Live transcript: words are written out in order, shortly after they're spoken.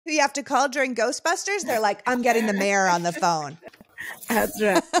who you have to call during Ghostbusters? They're like, I'm getting the mayor on the phone. That's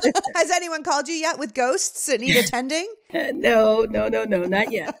right. Has anyone called you yet with ghosts that need attending? No,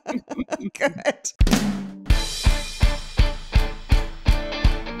 not yet. Good.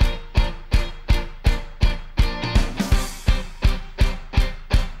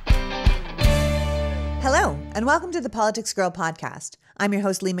 Hello, and welcome to the Politics Girl podcast. I'm your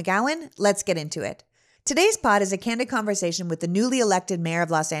host, Lee McGowan. Let's get into it. Today's pod is a candid conversation with the newly elected mayor of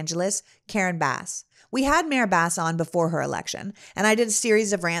Los Angeles, Karen Bass. We had Mayor Bass on before her election, and I did a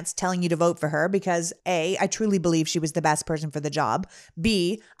series of rants telling you to vote for her because A, I truly believe she was the best person for the job.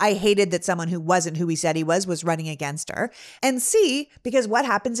 B, I hated that someone who wasn't who he said he was running against her. And C, because what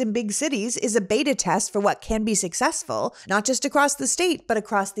happens in big cities is a beta test for what can be successful, not just across the state, but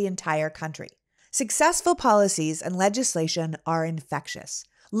across the entire country. Successful policies and legislation are infectious.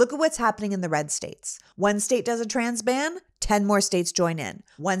 Look at what's happening in the red states. One state does a trans ban, 10 more states join in.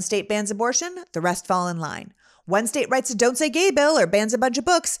 One state bans abortion, the rest fall in line. One state writes a don't say gay bill or bans a bunch of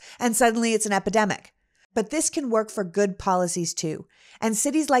books, and suddenly it's an epidemic. But this can work for good policies too. And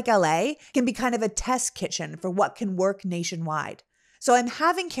cities like LA can be kind of a test kitchen for what can work nationwide. So I'm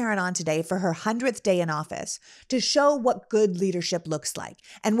having Karen on today for her 100th day in office to show what good leadership looks like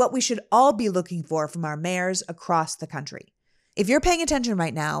and what we should all be looking for from our mayors across the country. If you're paying attention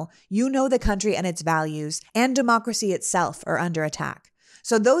right now, you know the country and its values and democracy itself are under attack.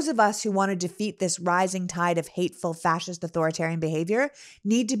 So those of us who want to defeat this rising tide of hateful, fascist, authoritarian behavior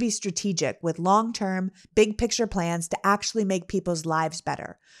need to be strategic with long-term, big-picture plans to actually make people's lives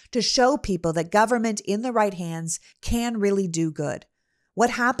better, to show people that government in the right hands can really do good.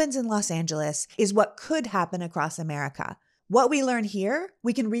 What happens in Los Angeles is what could happen across America. What we learn here,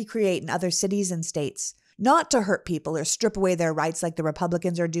 we can recreate in other cities and states. Not to hurt people or strip away their rights like the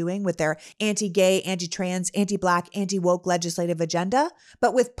Republicans are doing with their anti-gay, anti-trans, anti-black, anti-woke legislative agenda,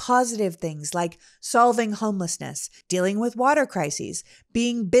 but with positive things like solving homelessness, dealing with water crises,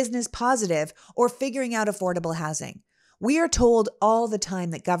 being business positive, or figuring out affordable housing. We are told all the time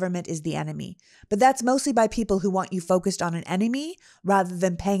that government is the enemy, but that's mostly by people who want you focused on an enemy rather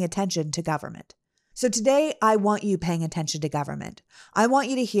than paying attention to government. So today, I want you paying attention to government. I want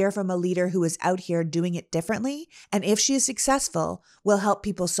you to hear from a leader who is out here doing it differently, and if she is successful, will help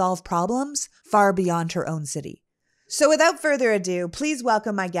people solve problems far beyond her own city. So without further ado, please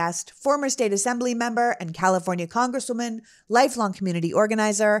welcome my guest, former state assembly member and California congresswoman, lifelong community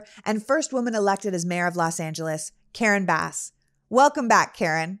organizer, and first woman elected as mayor of Los Angeles, Karen Bass. Welcome back,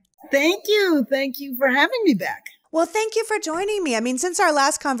 Karen. Thank you. Thank you for having me back. Well, thank you for joining me. I mean, since our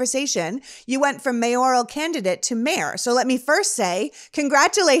last conversation, you went from mayoral candidate to mayor. So let me first say,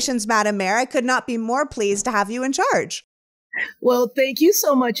 congratulations, Madam Mayor. I could not be more pleased to have you in charge. Well, thank you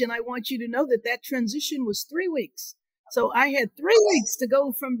so much. And I want you to know that that transition was 3 weeks. So I had 3 weeks to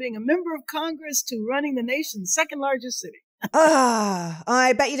go from being a member of Congress to running the nation's second largest city.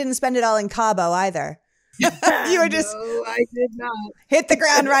 I bet you didn't spend it all in Cabo either. You were just No, I did not hit the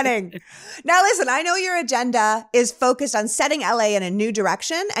ground running. Now, listen, I know your agenda is focused on setting LA in a new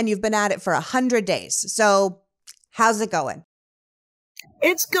direction, and you've been at it for 100 days. So how's it going?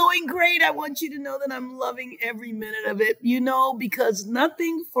 It's going great. I want you to know that I'm loving every minute of it, because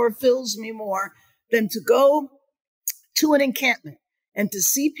nothing fulfills me more than to go to an encampment and to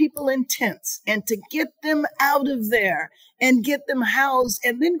see people in tents and to get them out of there and get them housed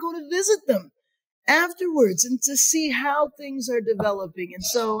and then go to visit them afterwards and to see how things are developing. And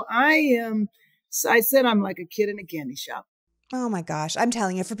so I said I'm like a kid in a candy shop. Oh my gosh. I'm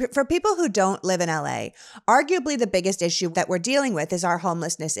telling you, for people who don't live in LA, arguably the biggest issue that we're dealing with is our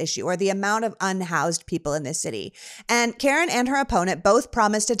homelessness issue, or the amount of unhoused people in this city. And Karen and her opponent both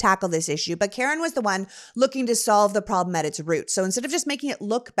promised to tackle this issue, but Karen was the one looking to solve the problem at its root. So instead of just making it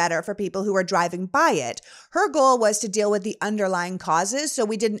look better for people who are driving by it, her goal was to deal with the underlying causes so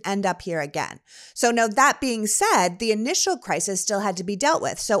we didn't end up here again. So now that being said, the initial crisis still had to be dealt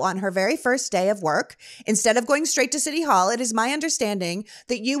with. So on her very first day of work, instead of going straight to City Hall, it is my understanding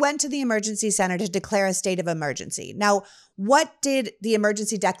that you went to the emergency center to declare a state of emergency. Now, what did the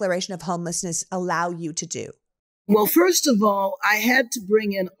emergency declaration of homelessness allow you to do? Well, first of all, I had to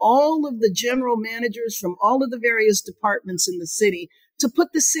bring in all of the general managers from all of the various departments in the city to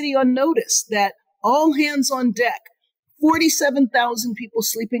put the city on notice that all hands on deck, 47,000 people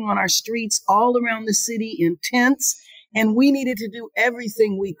sleeping on our streets all around the city in tents, and we needed to do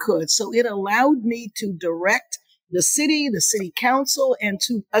everything we could. So it allowed me to direct the city council, and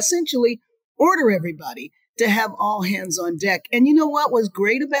to essentially order everybody to have all hands on deck. And you know what was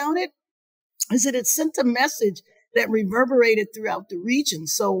great about it? Is that it sent a message that reverberated throughout the region.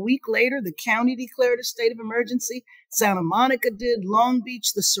 So a week later, the county declared a state of emergency. Santa Monica did, Long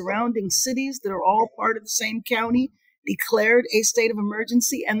Beach, the surrounding cities that are all part of the same county declared a state of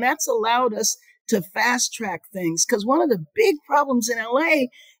emergency. And that's allowed us to fast track things. Because one of the big problems in LA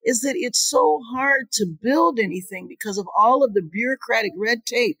is that it's so hard to build anything because of all of the bureaucratic red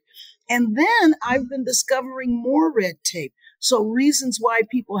tape. And then I've been discovering more red tape. So reasons why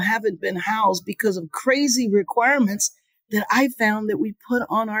people haven't been housed because of crazy requirements that I found that we put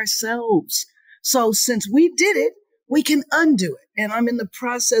on ourselves. So since we did it, we can undo it. And I'm in the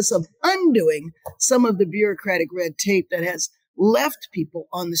process of undoing some of the bureaucratic red tape that has left people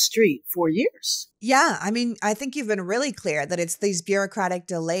on the street for years. Yeah. I mean, I think you've been really clear that it's these bureaucratic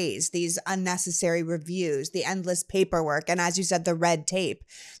delays, these unnecessary reviews, the endless paperwork, and as you said, the red tape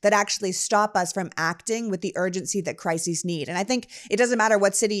that actually stop us from acting with the urgency that crises need. And I think it doesn't matter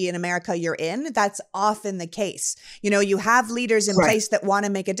what city in America you're in, that's often the case. You have leaders in place that want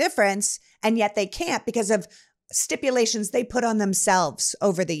to make a difference, and yet they can't because of stipulations they put on themselves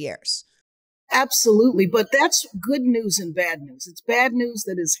over the years. Absolutely. But that's good news and bad news. It's bad news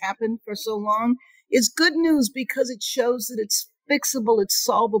that has happened for so long. It's good news because it shows that it's fixable, it's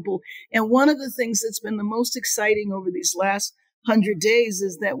solvable. And one of the things that's been the most exciting over these last 100 days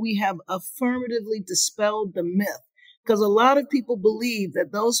is that we have affirmatively dispelled the myth. Because a lot of people believe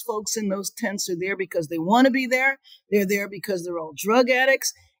that those folks in those tents are there because they want to be there. They're there because they're all drug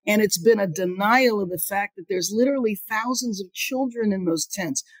addicts. And it's been a denial of the fact that there's literally thousands of children in those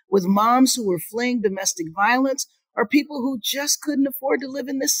tents with moms who were fleeing domestic violence or people who just couldn't afford to live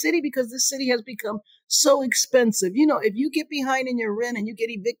in this city because this city has become so expensive. If you get behind in your rent and you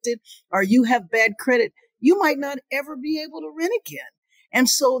get evicted or you have bad credit, you might not ever be able to rent again. And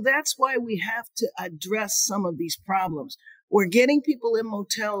so that's why we have to address some of these problems. We're getting people in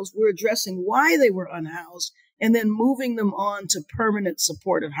motels. We're addressing why they were unhoused and then moving them on to permanent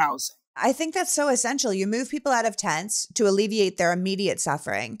supportive housing. I think that's so essential. You move people out of tents to alleviate their immediate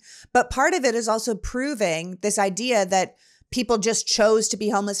suffering. But part of it is also proving this idea that people just chose to be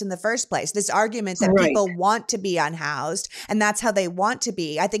homeless in the first place. This argument that people want to be unhoused and that's how they want to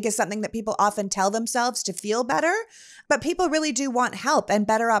be, I think is something that people often tell themselves to feel better. But people really do want help and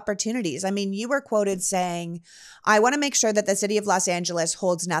better opportunities. I mean, you were quoted saying, "I want to make sure that the city of Los Angeles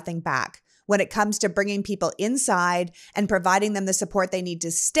holds nothing back when it comes to bringing people inside and providing them the support they need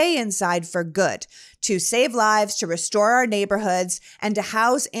to stay inside for good, to save lives, to restore our neighborhoods, and to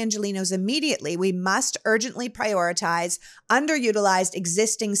house Angelenos immediately. We must urgently prioritize underutilized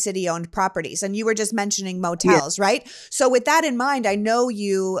existing city-owned properties." And you were just mentioning motels, right? So with that in mind, I know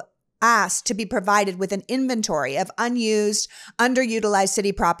you asked to be provided with an inventory of unused, underutilized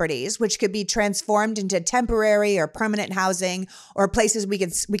city properties, which could be transformed into temporary or permanent housing or places we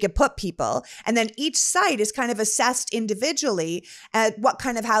could put people. And then each site is kind of assessed individually at what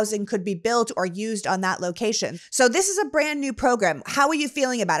kind of housing could be built or used on that location. So this is a brand new program. How are you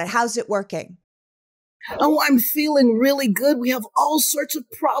feeling about it? How's it working? Oh, I'm feeling really good. We have all sorts of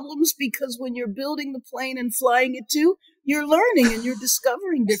problems because when you're building the plane and flying it too, you're learning and you're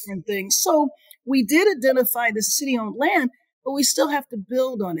discovering different things. So we did identify the city-owned land, but we still have to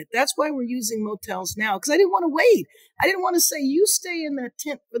build on it. That's why we're using motels now, because I didn't want to wait. I didn't want to say, you stay in that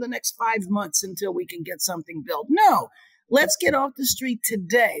tent for the next 5 months until we can get something built. No, let's get off the street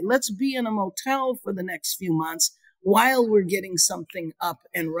today. Let's be in a motel for the next few months while we're getting something up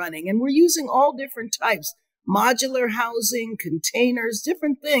and running. And we're using all different types, modular housing, containers,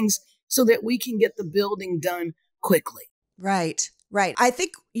 different things so that we can get the building done quickly. Right. I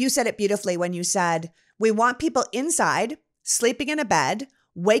think you said it beautifully when you said, we want people inside, sleeping in a bed,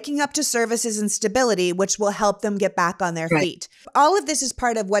 waking up to services and stability, which will help them get back on their feet. All of this is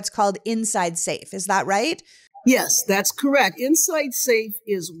part of what's called Inside Safe. Is that right? Yes, that's correct. Inside Safe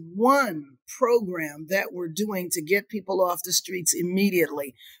is one program that we're doing to get people off the streets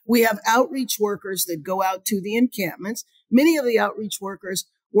immediately. We have outreach workers that go out to the encampments. Many of the outreach workers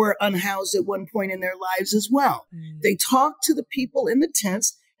were unhoused at one point in their lives as well. They talk to the people in the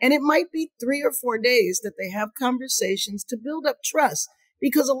tents, and it might be 3 or 4 days that they have conversations to build up trust,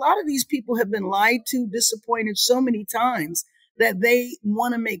 because a lot of these people have been lied to, disappointed so many times that they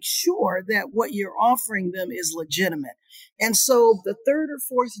want to make sure that what you're offering them is legitimate. And so the 3rd or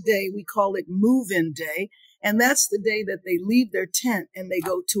 4th day, we call it move-in day. And that's the day that they leave their tent and they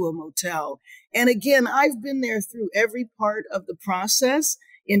go to a motel. And again, I've been there through every part of the process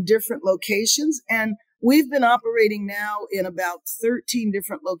in different locations. And we've been operating now in about 13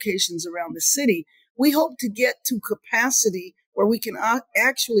 different locations around the city. We hope to get to capacity where we can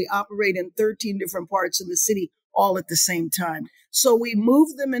actually operate in 13 different parts of the city all at the same time. So we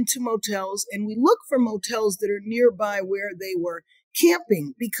move them into motels, and we look for motels that are nearby where they were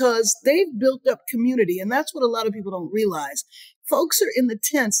camping, because they've built up community. And that's what a lot of people don't realize. Folks are in the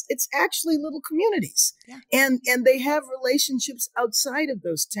tents. It's actually little communities. Yeah. And they have relationships outside of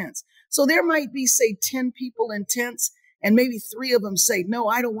those tents. So there might be, say, 10 people in tents, and maybe 3 of them say, no,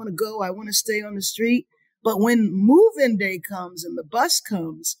 I don't want to go. I want to stay on the street. But when move-in day comes and the bus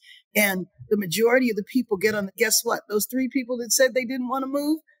comes and the majority of the people get on, guess what? Those 3 people that said they didn't want to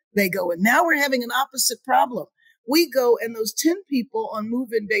move, they go. And now we're having an opposite problem. We go, and those 10 people on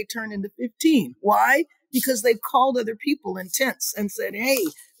move-in day turn into 15. Why? Because they've called other people in tents and said, hey,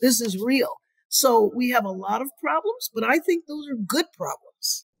 this is real. So we have a lot of problems, but I think those are good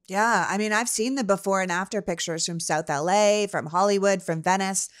problems. Yeah. I mean, I've seen the before and after pictures from South LA, from Hollywood, from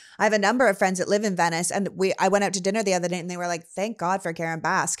Venice. I have a number of friends that live in Venice, and I went out to dinner the other night, and they were like, thank God for Karen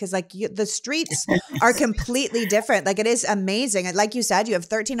Bass. Cause like the streets are completely different. Like, it is amazing. And like you said, you have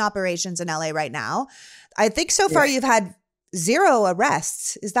 13 operations in LA right now. I think so far you've had 0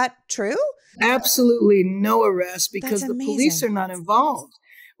 arrests. Is that true? Absolutely no arrests, because the police are not involved.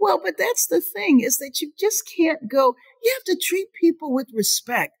 Well, but that's the thing, is that you just can't go. You have to treat people with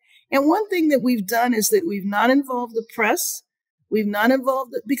respect. And one thing that we've done is that we've not involved the press. We've not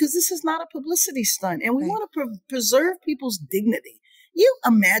involved it, because this is not a publicity stunt. And we want to preserve people's dignity. You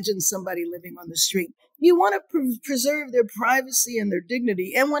imagine somebody living on the street. You want to preserve their privacy and their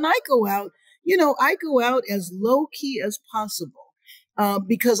dignity. And when I go out, I go out as low key as possible,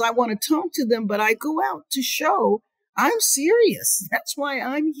 because I want to talk to them, but I go out to show I'm serious. That's why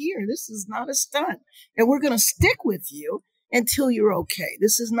I'm here. This is not a stunt. And we're going to stick with you until you're okay.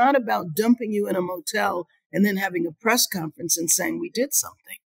 This is not about dumping you in a motel and then having a press conference and saying we did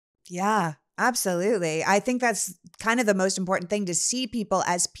something. Yeah, absolutely. I think that's kind of the most important thing, to see people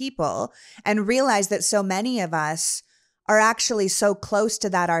as people and realize that so many of us are actually so close to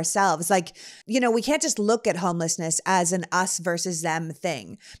that ourselves. Like, we can't just look at homelessness as an us versus them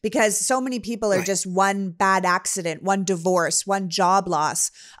thing, because so many people are just one bad accident, one divorce, one job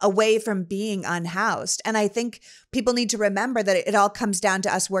loss away from being unhoused. And I think people need to remember that it all comes down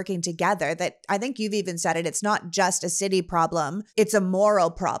to us working together. That, I think you've even said it, it's not just a city problem, it's a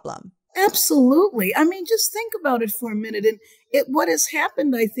moral problem. Absolutely. I mean, just think about it for a minute. And what has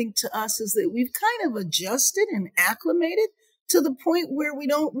happened, I think, to us is that we've kind of adjusted and acclimated to the point where we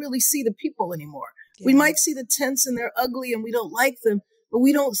don't really see the people anymore. Yeah. We might see the tents and they're ugly and we don't like them, but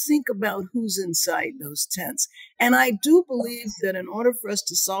we don't think about who's inside those tents. And I do believe that in order for us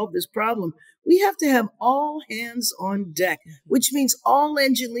to solve this problem, we have to have all hands on deck, which means all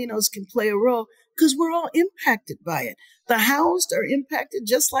Angelenos can play a role, because we're all impacted by it. The housed are impacted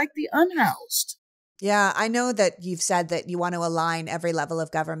just like the unhoused. Yeah, I know that you've said that you want to align every level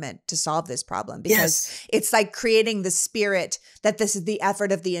of government to solve this problem, because it's like creating the spirit that this is the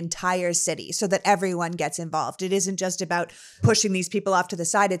effort of the entire city, so that everyone gets involved. It isn't just about pushing these people off to the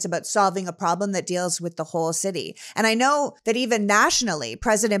side. It's about solving a problem that deals with the whole city. And I know that even nationally,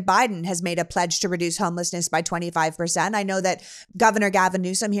 President Biden has made a pledge to reduce homelessness by 25%. I know that Governor Gavin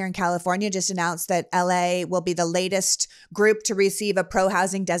Newsom here in California just announced that LA will be the latest group to receive a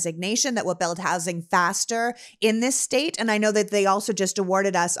pro-housing designation that will build housing faster in this state. And I know that they also just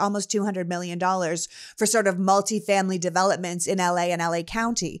awarded us almost $200 million for sort of multifamily developments in LA and LA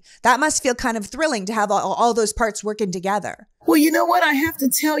County. That must feel kind of thrilling to have all those parts working together. Well, you know what? I have to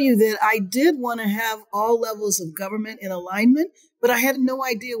tell you that I did want to have all levels of government in alignment, but I had no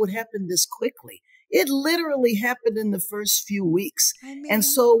idea what happened this quickly. It literally happened in the first few weeks. And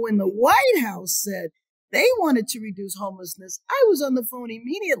so when the White House said they wanted to reduce homelessness, I was on the phone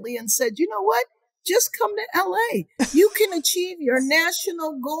immediately and said, you know what? Just come to LA. You can achieve your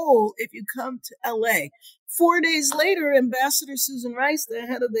national goal if you come to LA. 4 days later, Ambassador Susan Rice, the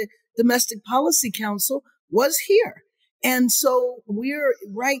head of the Domestic Policy Council, was here. And so we're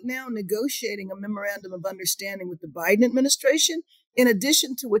right now negotiating a memorandum of understanding with the Biden administration. In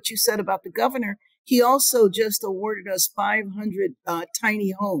addition to what you said about the governor, he also just awarded us 500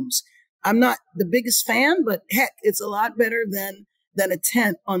 tiny homes. I'm not the biggest fan, but heck, it's a lot better than a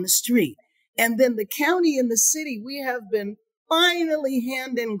tent on the street. And then the county and the city, we have been finally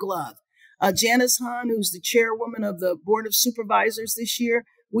hand in glove. Janice Hahn, who's the chairwoman of the Board of Supervisors this year,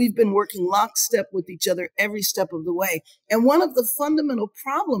 we've been working lockstep with each other every step of the way. And one of the fundamental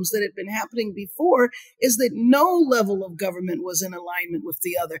problems that had been happening before is that no level of government was in alignment with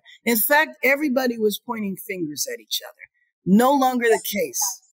the other. In fact, everybody was pointing fingers at each other. No longer the case.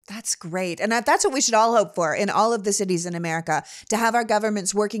 That's great. And that's what we should all hope for in all of the cities in America, to have our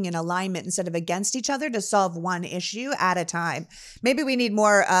governments working in alignment instead of against each other to solve one issue at a time. Maybe we need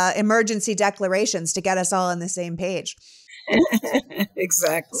more emergency declarations to get us all on the same page.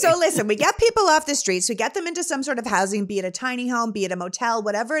 Exactly. So listen, we get people off the streets, we get them into some sort of housing, be it a tiny home, be it a motel,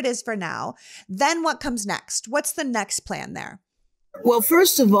 whatever it is for now. Then what comes next? What's the next plan there? Well,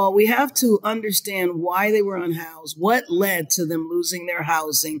 first of all, we have to understand why they were unhoused, what led to them losing their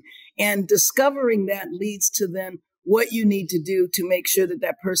housing, and discovering that leads to then what you need to do to make sure that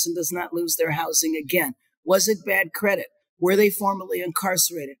that person does not lose their housing again. Was it bad credit? Were they formerly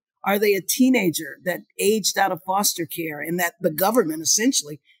incarcerated? Are they a teenager that aged out of foster care and that the government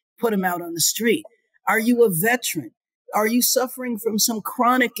essentially put them out on the street? Are you a veteran? Are you suffering from some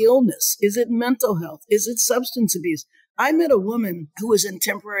chronic illness? Is it mental health? Is it substance abuse? I met a woman who was in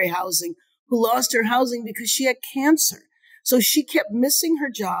temporary housing who lost her housing because she had cancer. So she kept missing her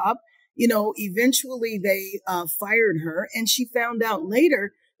job. Eventually they fired her, and she found out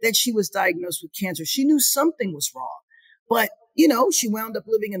later that she was diagnosed with cancer. She knew something was wrong, but she wound up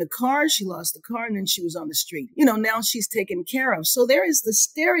living in a car. She lost the car, and then she was on the street. Now she's taken care of. So there is the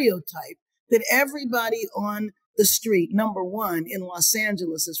stereotype that everybody on the street, number one, in Los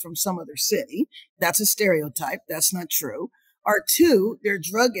Angeles is from some other city. That's a stereotype. That's not true. Or two, they're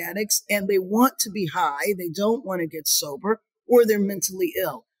drug addicts and they want to be high. They don't want to get sober, or they're mentally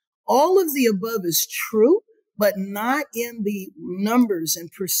ill. All of the above is true, but not in the numbers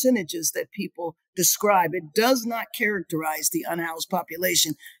and percentages that people describe. It does not characterize the unhoused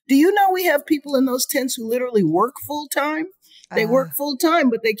population. Do you know we have people in those tents who literally work full time? They work full time,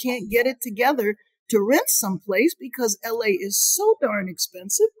 but they can't get it together to rent someplace because LA is so darn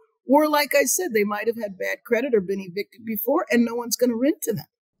expensive. Or like I said, they might have had bad credit or been evicted before, and no one's going to rent to them.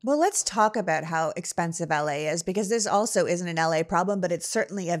 Well, let's talk about how expensive LA is, because this also isn't an LA problem, but it's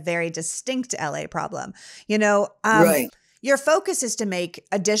certainly a very distinct LA problem. Right. Your focus is to make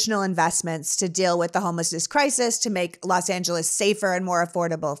additional investments to deal with the homelessness crisis, to make Los Angeles safer and more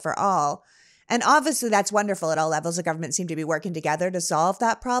affordable for all. And obviously that's wonderful at all levels. The government seem to be working together to solve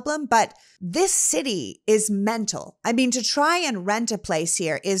that problem. But this city is mental. I mean, to try and rent a place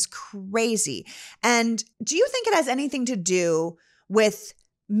here is crazy. And do you think it has anything to do with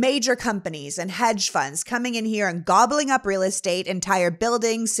major companies and hedge funds coming in here and gobbling up real estate, entire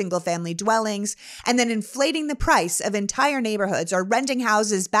buildings, single family dwellings, and then inflating the price of entire neighborhoods or renting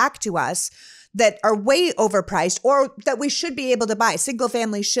houses back to us that are way overpriced or that we should be able to buy, single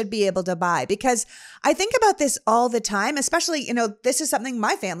families should be able to buy? Because I think about this all the time, especially, this is something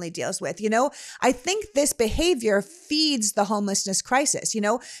my family deals with. I think this behavior feeds the homelessness crisis.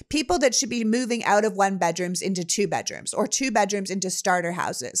 People that should be moving out of 1 bedrooms into 2 bedrooms or 2 bedrooms into starter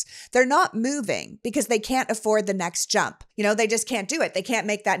houses. They're not moving because they can't afford the next jump. They just can't do it. They can't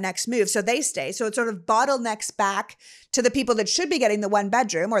make that next move. So they stay. So it sort of bottlenecks back to the people that should be getting the 1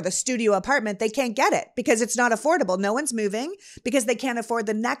 bedroom or the studio apartment. They can't get it because it's not affordable. No one's moving because they can't afford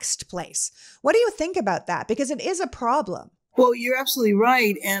the next place. What do you think about that? Because it is a problem. Well, you're absolutely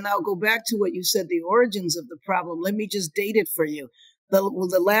right. And I'll go back to what you said, the origins of the problem. Let me just date it for you. The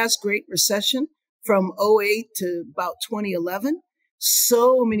last Great Recession from '08 to about 2011,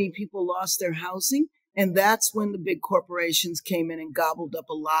 so many people lost their housing. And that's when the big corporations came in and gobbled up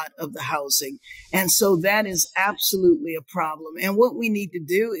a lot of the housing. And so that is absolutely a problem. And what we need to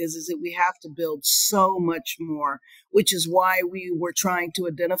do is that we have to build so much more, which is why we were trying to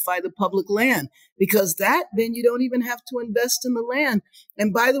identify the public land, because then you don't even have to invest in the land.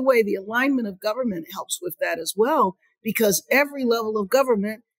 And by the way, the alignment of government helps with that as well, because every level of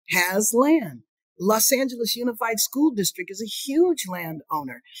government has land. Los Angeles Unified School District is a huge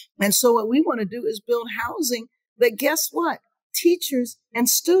landowner. And so what we want to do is build housing that, guess what? Teachers and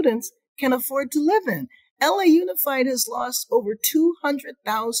students can afford to live in. LA Unified has lost over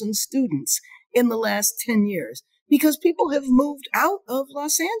 200,000 students in the last 10 years because people have moved out of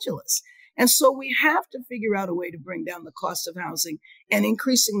Los Angeles. And so we have to figure out a way to bring down the cost of housing, and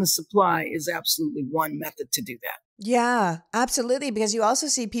increasing the supply is absolutely one method to do that. Yeah, absolutely. Because you also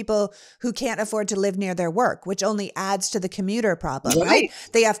see people who can't afford to live near their work, which only adds to the commuter problem, right?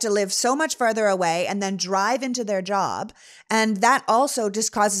 They have to live so much further away and then drive into their job. And that also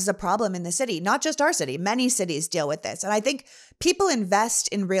just causes a problem in the city, not just our city. Many cities deal with this. And I think people invest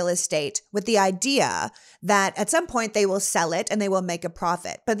in real estate with the idea that at some point they will sell it and they will make a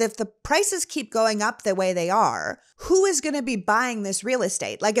profit. But if the prices keep going up the way they are, who is going to be buying this real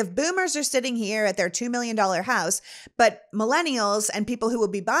estate? Like if boomers are sitting here at their $2 million house, but millennials and people who will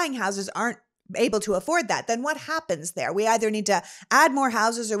be buying houses aren't able to afford that, then what happens there? We either need to add more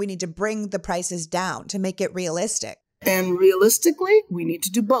houses or we need to bring the prices down to make it realistic. And realistically, we need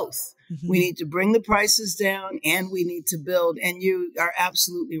to do both. Mm-hmm. We need to bring the prices down and we need to build. And you are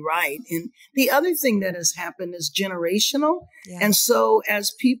absolutely right. And the other thing that has happened is generational. Yeah. And so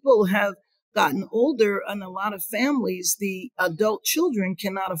as people have gotten older and a lot of families, the adult children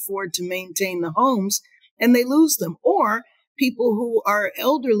cannot afford to maintain the homes and they lose them. Or people who are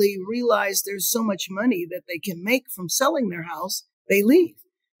elderly realize there's so much money that they can make from selling their house, they leave.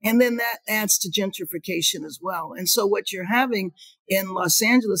 And then that adds to gentrification as well. And so what you're having in Los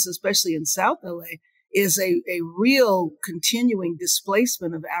Angeles, especially in South LA, is a real continuing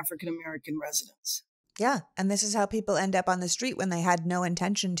displacement of African-American residents. Yeah. And this is how people end up on the street when they had no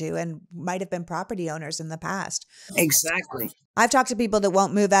intention to and might have been property owners in the past. Exactly. I've talked to people that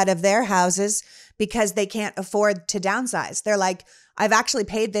won't move out of their houses because they can't afford to downsize. They're like, I've actually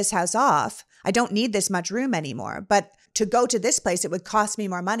paid this house off. I don't need this much room anymore. But to go to this place, it would cost me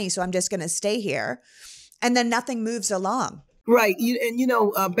more money. So I'm just going to stay here. And then nothing moves along. Right.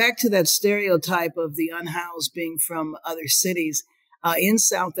 Back to that stereotype of the unhoused being from other cities in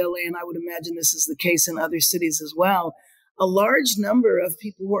South LA, and I would imagine this is the case in other cities as well. A large number of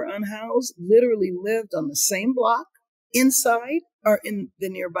people who are unhoused literally lived on the same block, inside or in the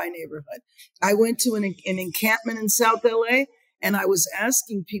nearby neighborhood. I went to an encampment in South LA and I was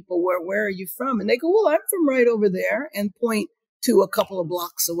asking people, where are you from? And they go, well, I'm from right over there, and point to a couple of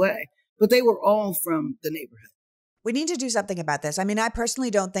blocks away. But they were all from the neighborhood. We need to do something about this. I mean, I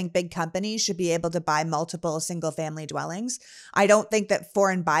personally don't think big companies should be able to buy multiple single family dwellings. I don't think that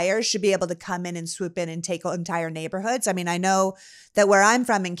foreign buyers should be able to come in and swoop in and take entire neighborhoods. I mean, I know that where I'm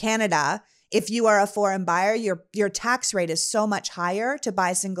from in Canada, if you are a foreign buyer, your tax rate is so much higher to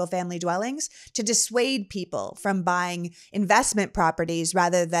buy single family dwellings to dissuade people from buying investment properties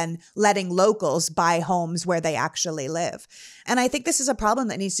rather than letting locals buy homes where they actually live. And I think this is a problem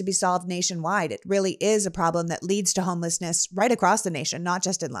that needs to be solved nationwide. It really is a problem that leads to homelessness right across the nation, not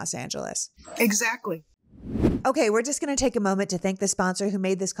just in Los Angeles. Exactly. Okay, we're just going to take a moment to thank the sponsor who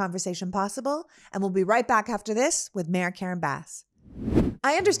made this conversation possible, and we'll be right back after this with Mayor Karen Bass.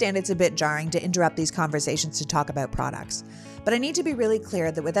 I understand it's a bit jarring to interrupt these conversations to talk about products, but I need to be really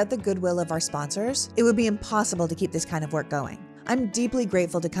clear that without the goodwill of our sponsors, it would be impossible to keep this kind of work going. I'm deeply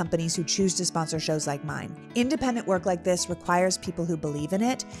grateful to companies who choose to sponsor shows like mine. Independent work like this requires people who believe in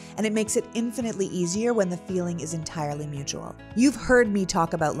it, and it makes it infinitely easier when the feeling is entirely mutual. You've heard me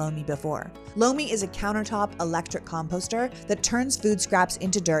talk about Lomi before. Lomi is a countertop electric composter that turns food scraps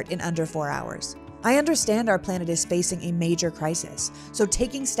into dirt in under 4 hours. I understand our planet is facing a major crisis, so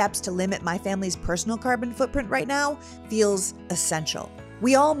taking steps to limit my family's personal carbon footprint right now feels essential.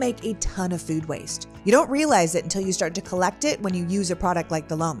 We all make a ton of food waste. You don't realize it until you start to collect it when you use a product like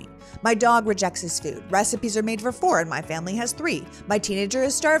the Lomi. My dog rejects his food. Recipes are made for 4 and my family has 3. My teenager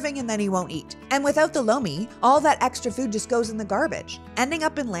is starving and then he won't eat. And without the Lomi, all that extra food just goes in the garbage, ending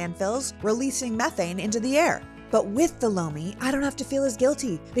up in landfills, releasing methane into the air. But with the Lomi, I don't have to feel as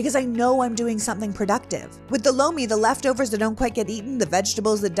guilty because I know I'm doing something productive. With the Lomi, the leftovers that don't quite get eaten, the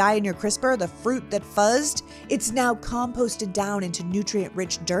vegetables that die in your crisper, the fruit that fuzzed, it's now composted down into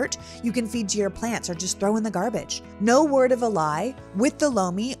nutrient-rich dirt you can feed to your plants or just throw in the garbage. No word of a lie, with the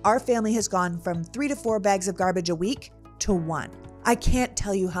Lomi, our family has gone from 3 to 4 bags of garbage a week to 1. I can't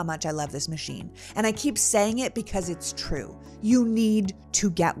tell you how much I love this machine, and I keep saying it because it's true. You need to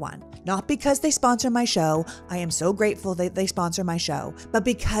get one. Not because they sponsor my show, I am so grateful that they sponsor my show, but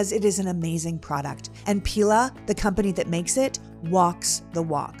because it is an amazing product. And Pila, the company that makes it, walks the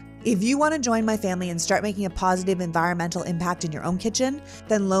walk. If you want to join my family and start making a positive environmental impact in your own kitchen,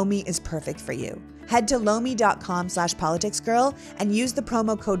 then Lomi is perfect for you. Head to lomi.com/politicsgirl and use the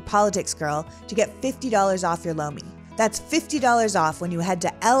promo code politicsgirl to get $50 off your Lomi. That's $50 off when you head to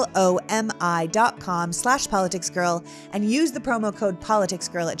lomi.com/politicsgirl and use the promo code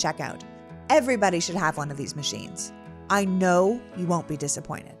politicsgirl at checkout. Everybody should have one of these machines. I know you won't be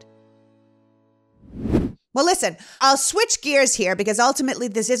disappointed. Well, listen, I'll switch gears here because ultimately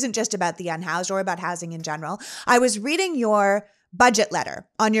this isn't just about the unhoused or about housing in general. I was reading your budget letter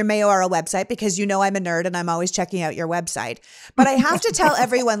on your mayoral website because you know I'm a nerd and I'm always checking out your website. But I have to tell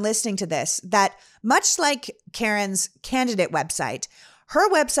everyone listening to this that much like Karen's candidate website, her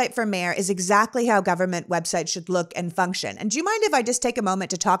website for mayor is exactly how government websites should look and function. And do you mind if I just take a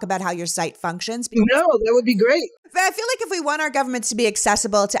moment to talk about how your site functions? No, that would be great. I feel like if we want our governments to be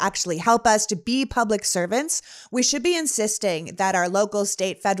accessible, to actually help us, to be public servants, we should be insisting that our local,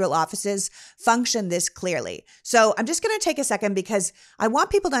 state, federal offices function this clearly. So I'm just going to take a second because I want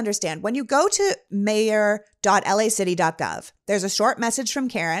people to understand when you go to mayor.lacity.gov, there's a short message from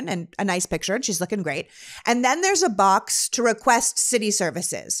Karen and a nice picture, and she's looking great. And then there's a box to request city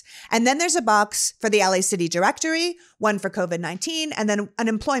services. And then there's a box for the LA City directory, one for COVID-19, and then an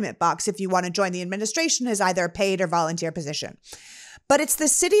employment box if you want to join the administration as either a paid or volunteer position. But it's the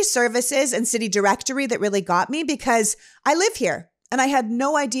city services and city directory that really got me because I live here and I had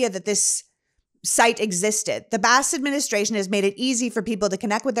no idea that this site existed. The Bass administration has made it easy for people to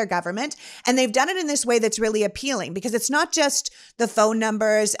connect with their government, and they've done it in this way that's really appealing because it's not just the phone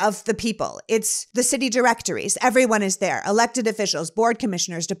numbers of the people. It's the city directories. Everyone is there. Elected officials, board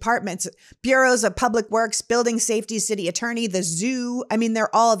commissioners, departments, bureaus of public works, building safety, city attorney, the zoo. I mean,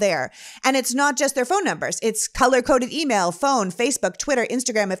 they're all there. And it's not just their phone numbers. It's color-coded email, phone, Facebook, Twitter,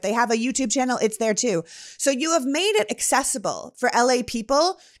 Instagram. If they have a YouTube channel, it's there too. So you have made it accessible for LA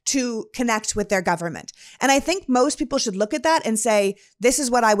people to connect with their government. And I think most people should look at that and say, this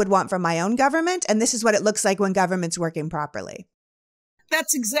is what I would want from my own government. And this is what it looks like when government's working properly.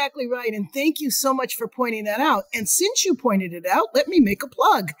 That's exactly right. And thank you so much for pointing that out. And since you pointed it out, let me make a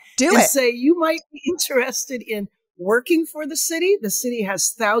plug. Say you might be interested in working for the city. The city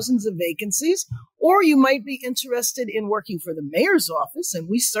has thousands of vacancies. Or you might be interested in working for the mayor's office. And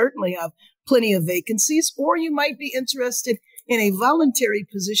we certainly have plenty of vacancies. Or you might be interested in a voluntary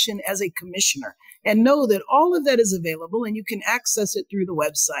position as a commissioner. And know that all of that is available and you can access it through the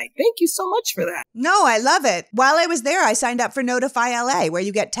website. Thank you so much for that. No, I love it. While I was there, I signed up for Notify LA, where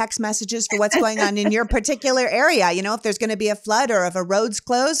you get text messages for what's going on in your particular area. You know, if there's going to be a flood or if a road's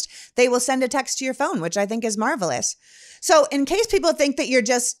closed, they will send a text to your phone, which I think is marvelous. So in case people think that you're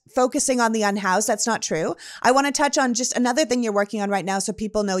just focusing on the unhoused, that's not true. I want to touch on just another thing you're working on right now so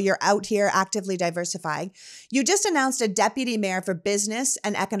people know you're out here actively diversifying. You just announced a deputy mayor for business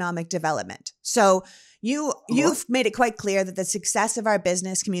and economic development. So you've made it quite clear that the success of our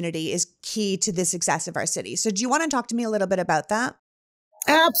business community is key to the success of our city. So do you want to talk to me a little bit about that?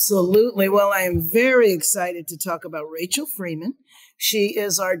 Absolutely. Well, I am very excited to talk about Rachel Freeman. She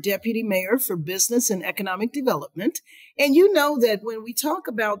is our deputy mayor for business and economic development. And you know that when we talk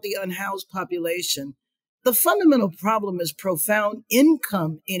about the unhoused population, the fundamental problem is profound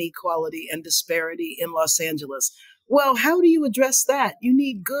income inequality and disparity in Los Angeles. Well, how do you address that? You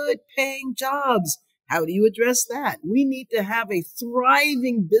need good paying jobs. How do you address that? We need to have a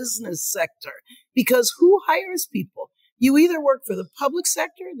thriving business sector because who hires people? You either work for the public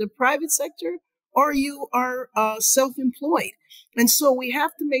sector, the private sector, or you are self-employed. And so we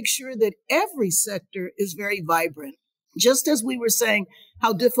have to make sure that every sector is very vibrant. Just as we were saying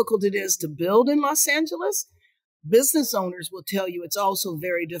how difficult it is to build in Los Angeles, business owners will tell you it's also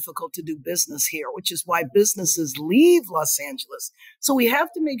very difficult to do business here, which is why businesses leave Los Angeles. So we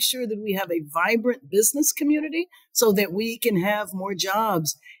have to make sure that we have a vibrant business community so that we can have more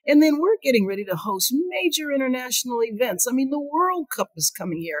jobs. And then we're getting ready to host major international events. I mean, the World Cup is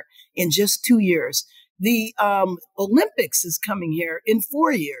coming here in just 2 years. The Olympics is coming here in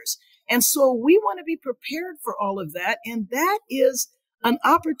 4 years. And so we want to be prepared for all of that. And that is an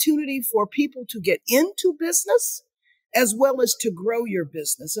opportunity for people to get into business as well as to grow your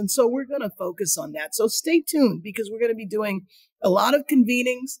business. And so we're going to focus on that. So stay tuned because we're going to be doing a lot of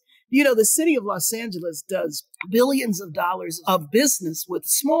convenings. You know, the city of Los Angeles does billions of dollars of business with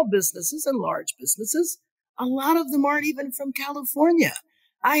small businesses and large businesses. A lot of them aren't even from California.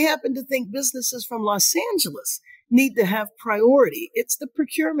 I happen to think businesses from Los Angeles need to have priority. It's the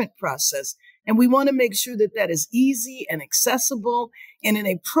procurement process. And we want to make sure that that is easy and accessible and in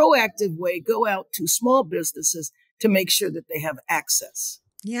a proactive way, go out to small businesses to make sure that they have access.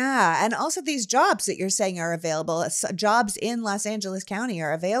 Yeah. And also these jobs that you're saying are available, jobs in Los Angeles County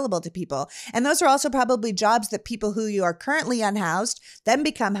are available to people. And those are also probably jobs that people who you are currently unhoused, then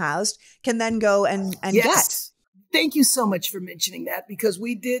become housed, can then go and get. Thank you so much for mentioning that because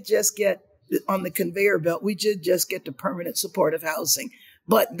we did just get on the conveyor belt. We did just get to permanent supportive housing.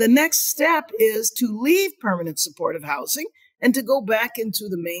 But the next step is to leave permanent supportive housing and to go back into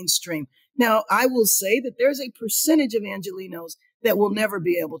the mainstream. Now, I will say that there's a percentage of Angelenos that will never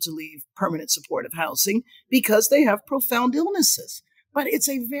be able to leave permanent supportive housing because they have profound illnesses. But it's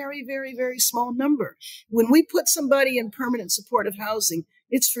a very, very, very small number. When we put somebody in permanent supportive housing,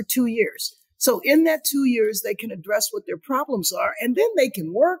 it's for 2 years. So in that 2 years, they can address what their problems are, and then they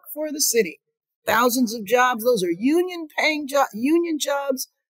can work for the city. Thousands of jobs. Those are union jobs,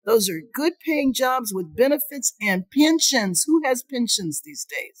 Those are good paying jobs with benefits and pensions. Who has pensions these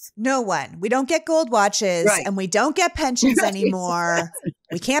days? No one. We don't get gold watches Right. and we don't get pensions anymore.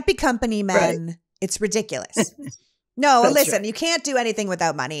 We can't be company men. Right. It's ridiculous. No, That's listen, right. you can't do anything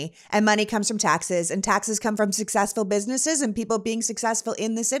without money, and money comes from taxes, and taxes come from successful businesses and people being successful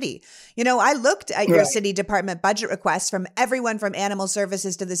in the city. You know, I looked at your Right. city department budget requests from everyone from animal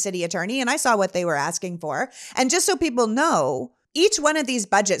services to the city attorney, and I saw what they were asking for. And just so people know, each one of these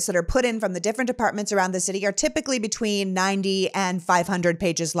budgets that are put in from the different departments around the city are typically between 90 and 500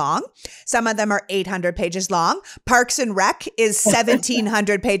 pages long. Some of them are 800 pages long. Parks and Rec is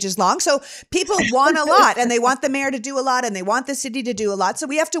 1,700 pages long. So people want a lot, and they want the mayor to do a lot, and they want the city to do a lot. So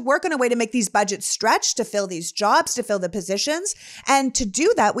we have to work on a way to make these budgets stretch, to fill these jobs, to fill the positions. And to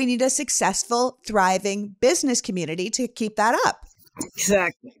do that, we need a successful, thriving business community to keep that up.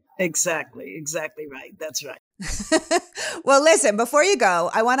 Exactly right. That's right. Well, listen, before you go,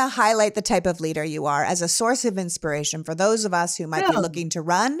 I want to highlight the type of leader you are as a source of inspiration for those of us who might be looking to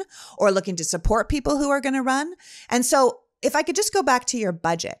run or looking to support people who are going to run. And so if I could just go back to your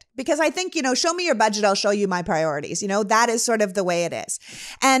budget, because I think, you know, show me your budget, I'll show you my priorities. You know, that is sort of the way it is.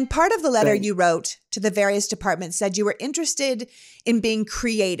 And part of the letter you wrote to the various departments said you were interested in being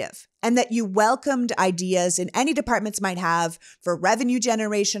creative and that you welcomed ideas in any departments might have for revenue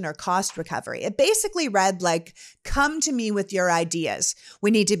generation or cost recovery. It basically read like, come to me with your ideas. We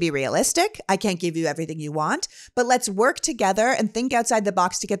need to be realistic. I can't give you everything you want, but let's work together and think outside the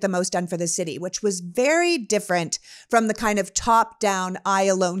box to get the most done for the city, which was very different from the kind of top-down, I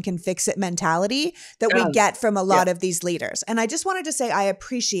alone can fix it mentality that we get from a lot of these leaders. And I just wanted to say I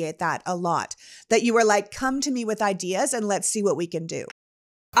appreciate that a lot, that you were like, come to me with ideas and let's see what we can do.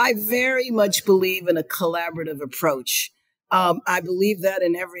 I very much believe in a collaborative approach. I believe that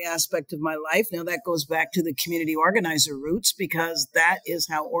in every aspect of my life. Now, that goes back to the community organizer roots, because that is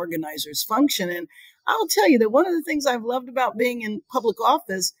how organizers function. And I'll tell you that one of the things I've loved about being in public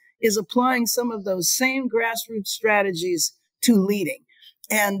office is applying some of those same grassroots strategies to leading.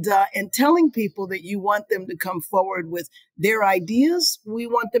 And telling people that you want them to come forward with their ideas. We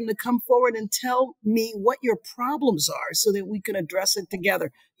want them to come forward and tell me what your problems are so that we can address it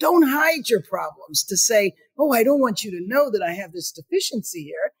together. Don't hide your problems to say, oh, I don't want you to know that I have this deficiency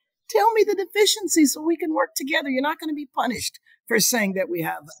here. Tell me the deficiency so we can work together. You're not going to be punished for saying that we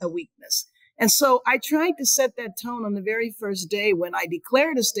have a weakness. And so I tried to set that tone on the very first day when I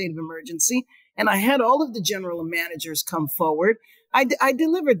declared a state of emergency, and I had all of the general managers come forward. I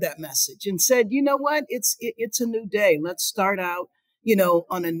delivered that message and said, you know what, it's a new day. Let's start out, you know,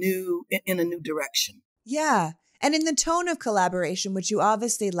 in a new direction. Yeah. And in the tone of collaboration, which you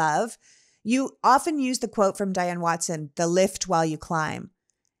obviously love, you often use the quote from Diane Watson, the lift while you climb.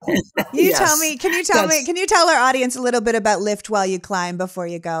 Can you tell our audience a little bit about lift while you climb before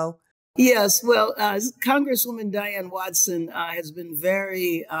you go? Yes. Well, Congresswoman Diane Watson has been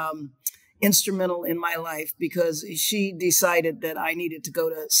very instrumental in my life, because she decided that I needed to go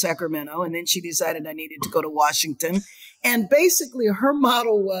to Sacramento, and then she decided I needed to go to Washington. And basically her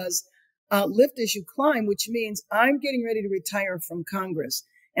model was lift as you climb, which means I'm getting ready to retire from Congress.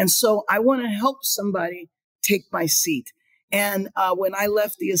 And so I want to help somebody take my seat. And when I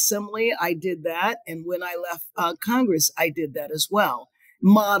left the assembly, I did that. And when I left Congress, I did that as well,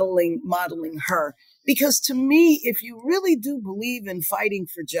 modeling her. Because to me, if you really do believe in fighting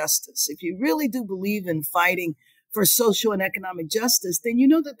for justice, if you really do believe in fighting for social and economic justice, then you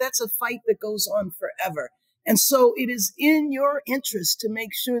know that that's a fight that goes on forever. And so it is in your interest to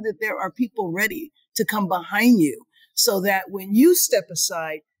make sure that there are people ready to come behind you so that when you step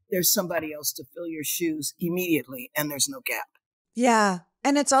aside, there's somebody else to fill your shoes immediately and there's no gap. Yeah.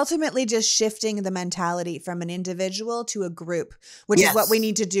 And it's ultimately just shifting the mentality from an individual to a group, which is what we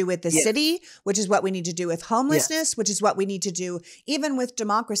need to do with the city, which is what we need to do with homelessness, which is what we need to do even with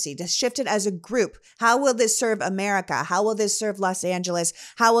democracy, to shift it as a group. How will this serve America? How will this serve Los Angeles?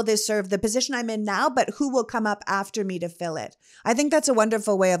 How will this serve the position I'm in now? But who will come up after me to fill it? I think that's a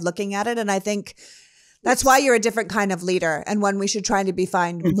wonderful way of looking at it. And I think that's why you're a different kind of leader, and one we should try to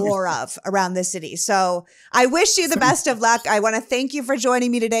find more of around the city. So I wish you the best of luck. I want to thank you for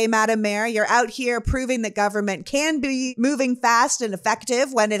joining me today, Madam Mayor. You're out here proving that government can be moving fast and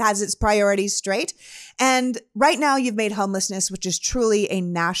effective when it has its priorities straight. And right now you've made homelessness, which is truly a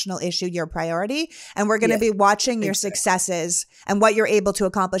national issue, your priority. And we're going to be watching your successes and what you're able to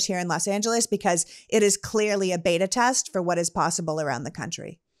accomplish here in Los Angeles, because it is clearly a beta test for what is possible around the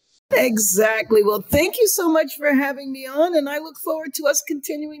country. Exactly. Well, thank you so much for having me on, and I look forward to us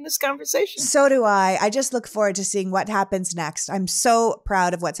continuing this conversation. So do I. I just look forward to seeing what happens next. I'm so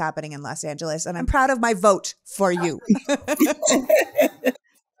proud of what's happening in Los Angeles, and I'm proud of my vote for you.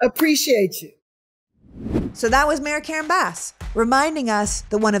 Appreciate you. So that was Mayor Karen Bass, reminding us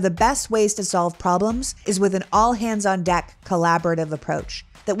that one of the best ways to solve problems is with an all-hands-on-deck collaborative approach.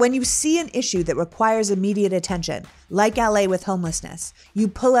 That when you see an issue that requires immediate attention, like LA with homelessness, you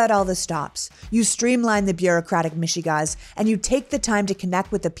pull out all the stops, you streamline the bureaucratic mishigas, and you take the time to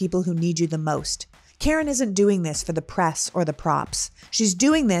connect with the people who need you the most. Karen isn't doing this for the press or the props. She's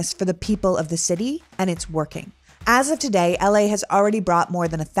doing this for the people of the city, and it's working. As of today, LA has already brought more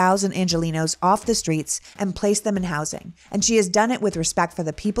than 1,000 Angelenos off the streets and placed them in housing. And she has done it with respect for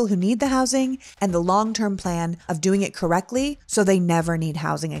the people who need the housing and the long-term plan of doing it correctly so they never need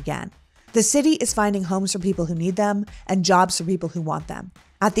housing again. The city is finding homes for people who need them and jobs for people who want them.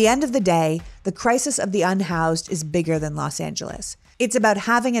 At the end of the day, the crisis of the unhoused is bigger than Los Angeles. It's about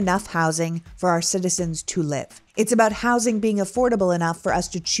having enough housing for our citizens to live. It's about housing being affordable enough for us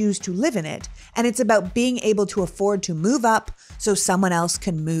to choose to live in it. And it's about being able to afford to move up so someone else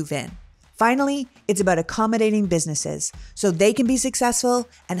can move in. Finally, it's about accommodating businesses so they can be successful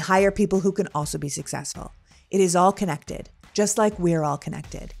and hire people who can also be successful. It is all connected, just like we're all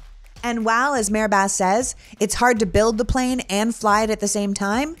connected. And while, as Mayor Bass says, it's hard to build the plane and fly it at the same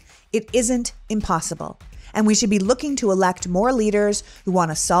time, it isn't impossible. And we should be looking to elect more leaders who want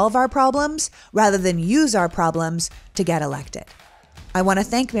to solve our problems rather than use our problems to get elected. I want to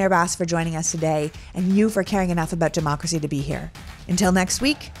thank Mayor Bass for joining us today and you for caring enough about democracy to be here. Until next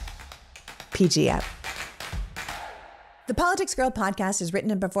week, PG out. The Politics Girl podcast is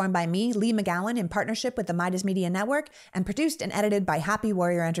written and performed by me, Lee McGowan, in partnership with the Midas Media Network and produced and edited by Happy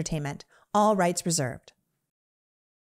Warrior Entertainment. All rights reserved.